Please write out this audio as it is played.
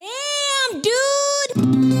Damn, dude!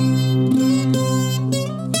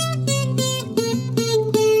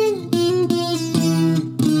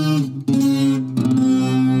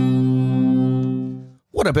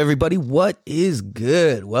 What up, everybody? What is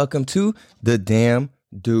good? Welcome to the Damn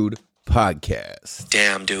Dude Podcast.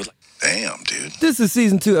 Damn, dude. Damn, dude. This is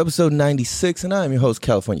season 2, episode 96, and I'm your host,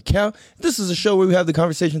 California Cal. This is a show where we have the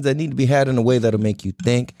conversations that need to be had in a way that'll make you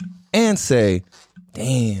think and say,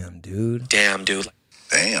 damn, dude. Damn, dude.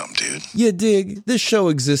 Damn, dude. You dig? This show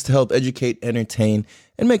exists to help educate, entertain,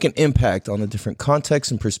 and make an impact on the different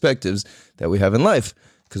contexts and perspectives that we have in life.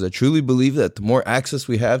 Because I truly believe that the more access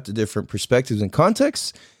we have to different perspectives and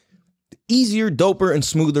contexts, the easier, doper, and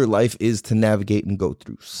smoother life is to navigate and go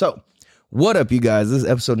through. So, what up, you guys? This is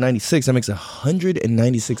episode 96. That makes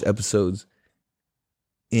 196 episodes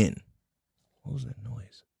in. What was that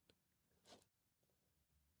noise?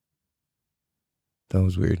 That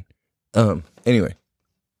was weird. Anyway.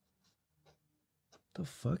 The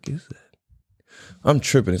fuck is that? I'm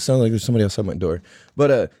tripping. It sounds like there's somebody outside my door.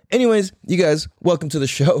 But anyways, you guys, welcome to the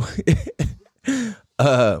show.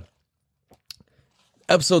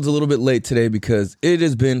 Episode's a little bit late today because it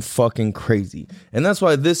has been fucking crazy. And that's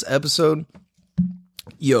why this episode,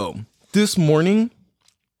 this morning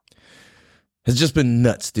has just been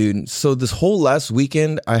nuts, dude. So this whole last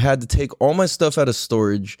weekend, I had to take all my stuff out of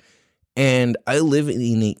storage, and I live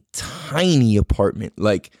in a tiny apartment.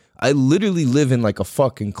 Like, I literally live in like a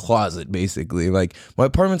fucking closet, basically. Like, my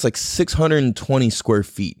apartment's like 620 square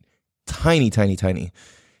feet. Tiny, tiny, tiny.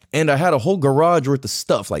 And I had a whole garage worth of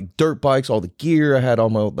stuff, like dirt bikes, all the gear. I had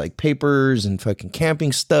all my like papers and fucking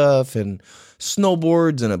camping stuff and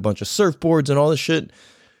snowboards and a bunch of surfboards and all this shit.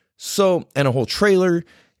 So, and a whole trailer.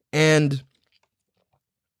 And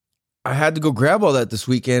I had to go grab all that this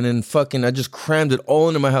weekend, and fucking I just crammed it all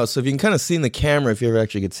into my house. So if you can kind of see in the camera, if you ever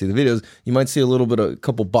actually get to see the videos, you might see a little bit of a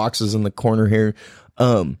couple boxes in the corner here.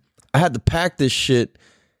 I had to pack this shit,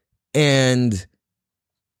 and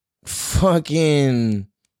fucking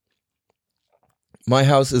my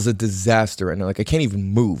house is a disaster right now. Like, I can't even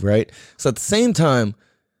move, right? So at the same time,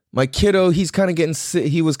 my kiddo, he's kind of getting sick.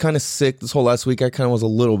 He was kind of sick this whole last week. I kind of was a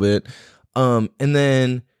little bit. And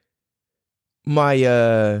then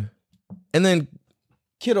and then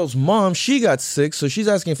kiddo's mom, she got sick. So she's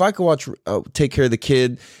asking if I could take care of the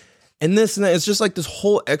kid and this and that. It's just like this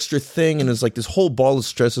whole extra thing. And it's like this whole ball of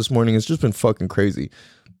stress this morning. It's just been fucking crazy.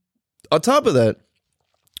 On top of that,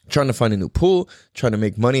 trying to find a new pool, trying to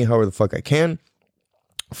make money however the fuck I can.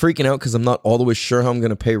 Freaking out because I'm not all the way sure how I'm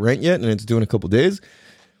going to pay rent yet, and it's due in a couple days.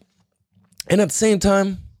 And at the same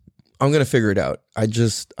time, I'm going to figure it out. I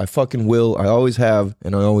fucking will. I always have,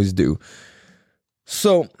 and I always do.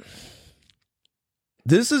 So,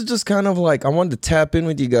 this is just kind of like, I wanted to tap in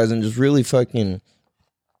with you guys and just really fucking,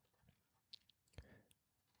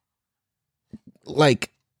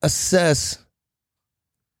 like, assess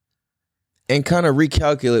and kind of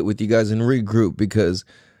recalculate with you guys and regroup, because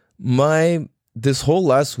this whole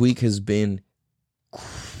last week has been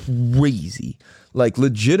crazy. Like,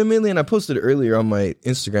 legitimately, and I posted earlier on my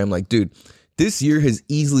Instagram, like, dude, this year has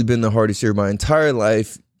easily been the hardest year of my entire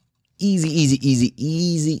life. Easily,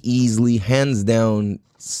 hands down,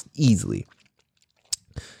 easily.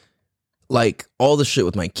 Like, all the shit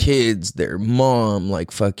with my kids, their mom, like,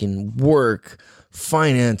 fucking work,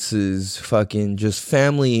 finances, fucking just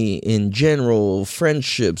family in general,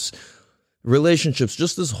 friendships, relationships,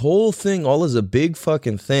 just this whole thing, all as a big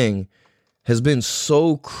fucking thing, has been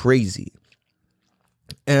so crazy.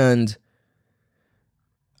 And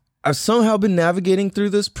I've somehow been navigating through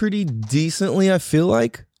this pretty decently, I feel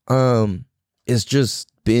like. It's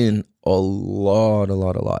just been a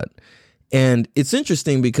lot. And it's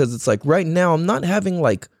interesting because it's like right now I'm not having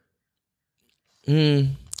like,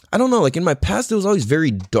 I don't know, like in my past, there was always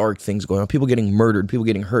very dark things going on. People getting murdered, people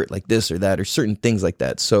getting hurt, like this or that, or certain things like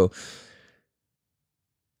that. So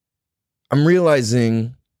I'm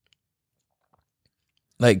realizing,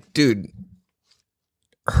 like, dude,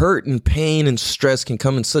 hurt and pain and stress can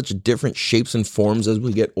come in such different shapes and forms as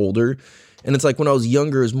we get older. And it's like when I was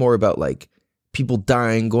younger, it was more about like people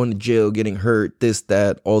dying, going to jail, getting hurt, this,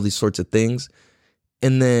 that, all these sorts of things.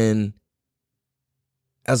 And then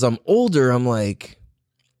as I'm older, I'm like,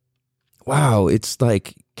 wow, it's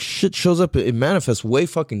like shit shows up, it manifests way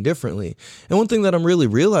fucking differently. And one thing that I'm really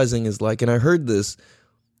realizing is like, and I heard this,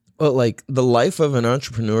 but like the life of an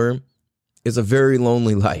entrepreneur is a very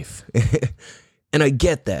lonely life. And I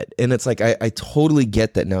get that. And it's like, I totally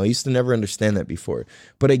get that now. I used to never understand that before.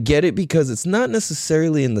 But I get it because it's not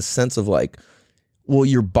necessarily in the sense of like, well,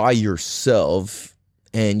 you're by yourself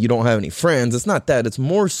and you don't have any friends. It's not that. It's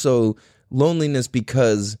more so loneliness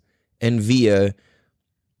because and via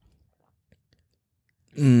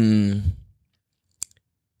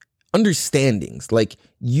understandings. Like,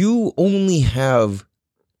 you only have,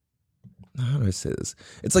 how do I say this?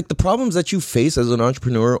 It's like the problems that you face as an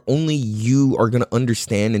entrepreneur, only you are going to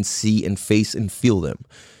understand and see and face and feel them.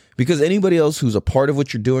 Because anybody else who's a part of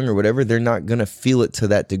what you're doing or whatever, they're not going to feel it to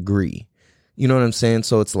that degree. You know what I'm saying?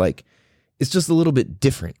 So it's like, it's just a little bit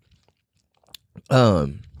different.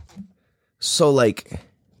 So like,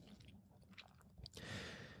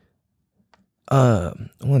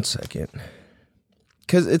 one second.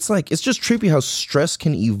 Because it's like, it's just trippy how stress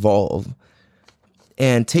can evolve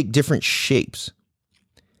and take different shapes.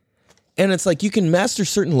 And it's like, you can master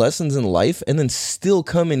certain lessons in life and then still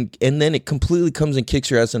come in, and then it completely comes and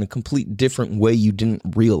kicks your ass in a complete different way you didn't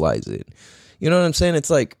realize it. You know what I'm saying? It's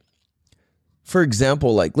like, for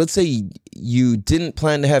example, like, let's say you didn't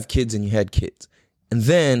plan to have kids and you had kids. And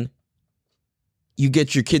then you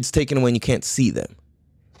get your kids taken away and you can't see them.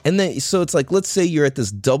 And then, so it's like, let's say you're at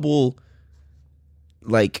this double,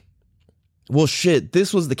 like, well, shit,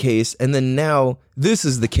 this was the case. And then now this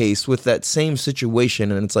is the case with that same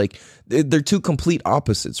situation. And it's like, they're two complete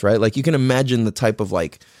opposites, right? Like, you can imagine the type of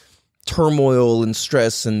like turmoil and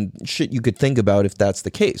stress and shit you could think about if that's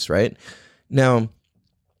the case, right? Now,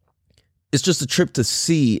 it's just a trip to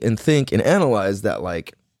see and think and analyze that,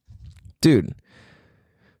 like, dude,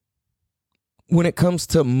 when it comes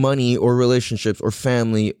to money or relationships or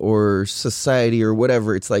family or society or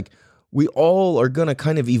whatever, it's like, we all are going to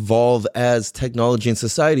kind of evolve as technology and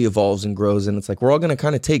society evolves and grows. And it's like, we're all going to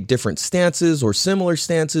kind of take different stances or similar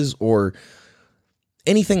stances or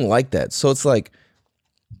anything like that. So it's like,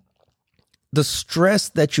 the stress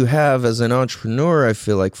that you have as an entrepreneur, I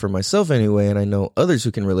feel like, for myself anyway, and I know others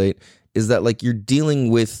who can relate, is that like, you're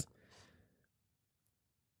dealing with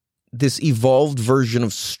this evolved version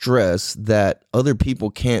of stress that other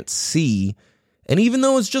people can't see. And even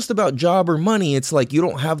though it's just about job or money, it's like, you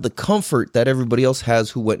don't have the comfort that everybody else has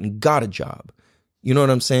who went and got a job. You know what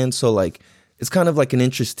I'm saying? So like, it's kind of like an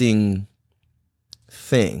interesting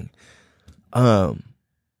thing.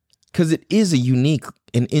 Because it is a unique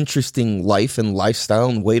and interesting life and lifestyle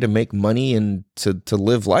and way to make money and to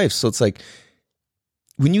live life. So it's like,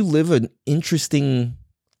 when you live an interesting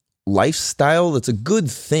lifestyle, that's a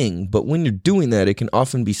good thing. But when you're doing that, it can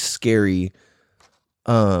often be scary,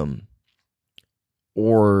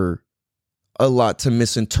 or a lot to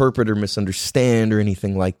misinterpret or misunderstand or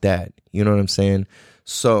anything like that. You know what I'm saying?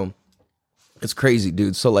 So it's crazy,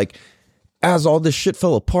 dude. So like, as all this shit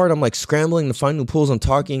fell apart, I'm like scrambling to find loopholes. I'm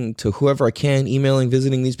talking to whoever I can, emailing,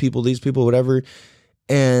 visiting these people, whatever.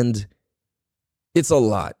 And it's a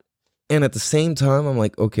lot. And at the same time, I'm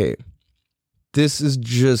like, okay, this is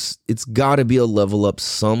just, it's got to be a level up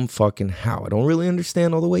some fucking how. I don't really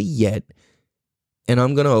understand all the way yet. And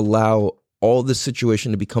I'm going to allow all this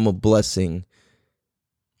situation to become a blessing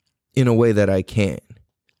in a way that I can.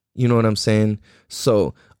 You know what I'm saying?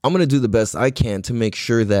 So I'm going to do the best I can to make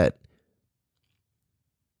sure that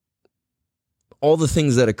all the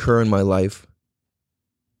things that occur in my life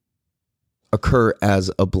occur as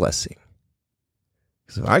a blessing.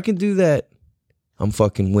 So if I can do that, I'm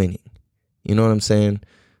fucking winning. You know what I'm saying?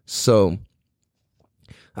 So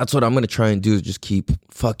that's what I'm going to try and do, is just keep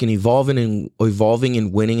fucking evolving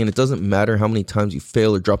and winning. And it doesn't matter how many times you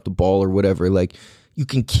fail or drop the ball or whatever. Like, you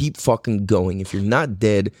can keep fucking going. If you're not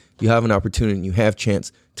dead, you have an opportunity and you have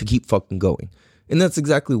chance to keep fucking going. And that's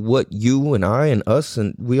exactly what you and I and us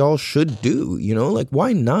and we all should do. You know, like,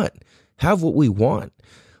 why not have what we want?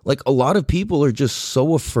 Like, a lot of people are just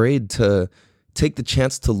so afraid to take the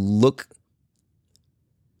chance to look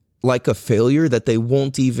like a failure that they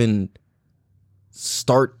won't even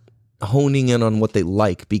start honing in on what they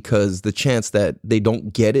like, because the chance that they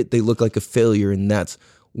don't get it, they look like a failure, and that's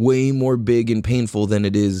way more big and painful than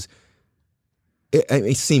it is,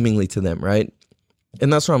 seemingly, to them, right?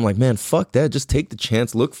 And that's where I'm like, man, fuck that. Just take the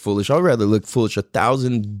chance, look foolish. I'd rather look foolish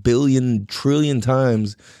 1,000 billion trillion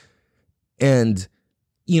times and,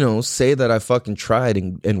 you know, say that I fucking tried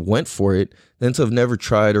and went for it than to have never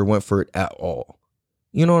tried or went for it at all.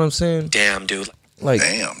 You know what I'm saying? Damn, dude. Like,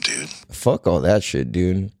 damn, dude. Fuck all that shit,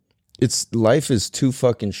 dude. Life is too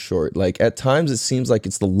fucking short. Like, at times it seems like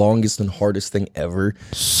it's the longest and hardest thing ever.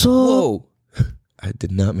 Whoa. I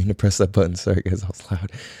did not mean to press that button. Sorry, guys, I was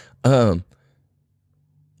loud.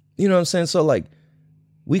 You know what I'm saying? So, like,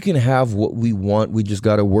 we can have what we want. We just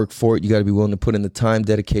got to work for it. You got to be willing to put in the time,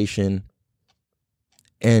 dedication,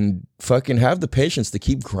 and fucking have the patience to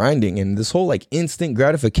keep grinding. And this whole like instant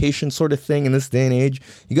gratification sort of thing in this day and age,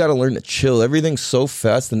 you got to learn to chill. Everything's so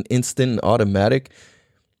fast and instant and automatic.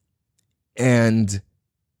 And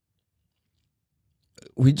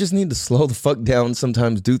we just need to slow the fuck down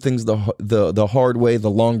sometimes, do things the hard way,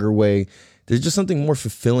 the longer way. There's just something more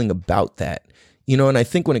fulfilling about that. You know, and I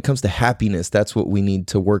think when it comes to happiness, that's what we need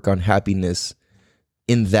to work on, happiness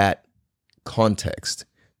in that context.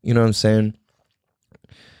 You know what I'm saying?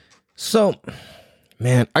 So,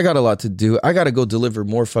 man, I got a lot to do. I got to go deliver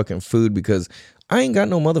more fucking food because I ain't got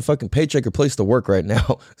no motherfucking paycheck or place to work right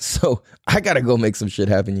now. So I got to go make some shit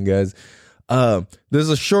happen, you guys. There's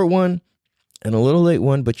a short one and a little late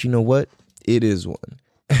one, but you know what? It is one.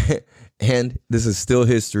 And this is still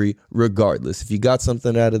history regardless. If you got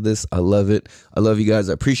something out of this, I love it. I love you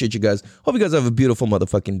guys. I appreciate you guys. Hope you guys have a beautiful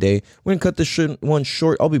motherfucking day. We're going to cut this one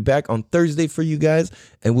short. I'll be back on Thursday for you guys,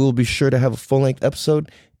 and we'll be sure to have a full-length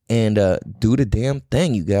episode and do the damn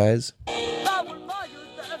thing, you guys.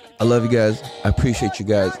 I love you guys. I appreciate you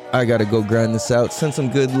guys. I got to go grind this out. Send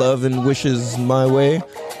some good love and wishes my way.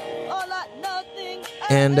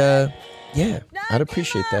 And, yeah, I'd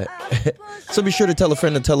appreciate that. So be sure to tell a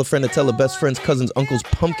friend to tell a friend to tell a best friend's cousin's uncle's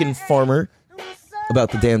pumpkin farmer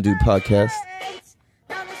about the Damn Dude podcast.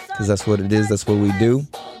 Because that's what it is. That's what we do.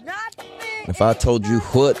 If I told you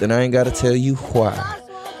what, then I ain't got to tell you why.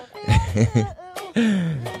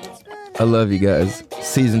 I love you guys.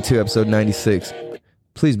 Season 2, episode 96.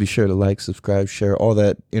 Please be sure to like, subscribe, share, all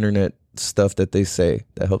that internet stuff that they say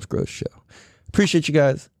that helps grow the show. Appreciate you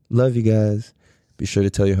guys. Love you guys. Be sure to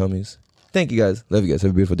tell your homies. Thank you guys. Love you guys.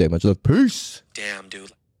 Have a beautiful day. Much love. Peace. Damn,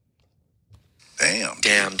 dude.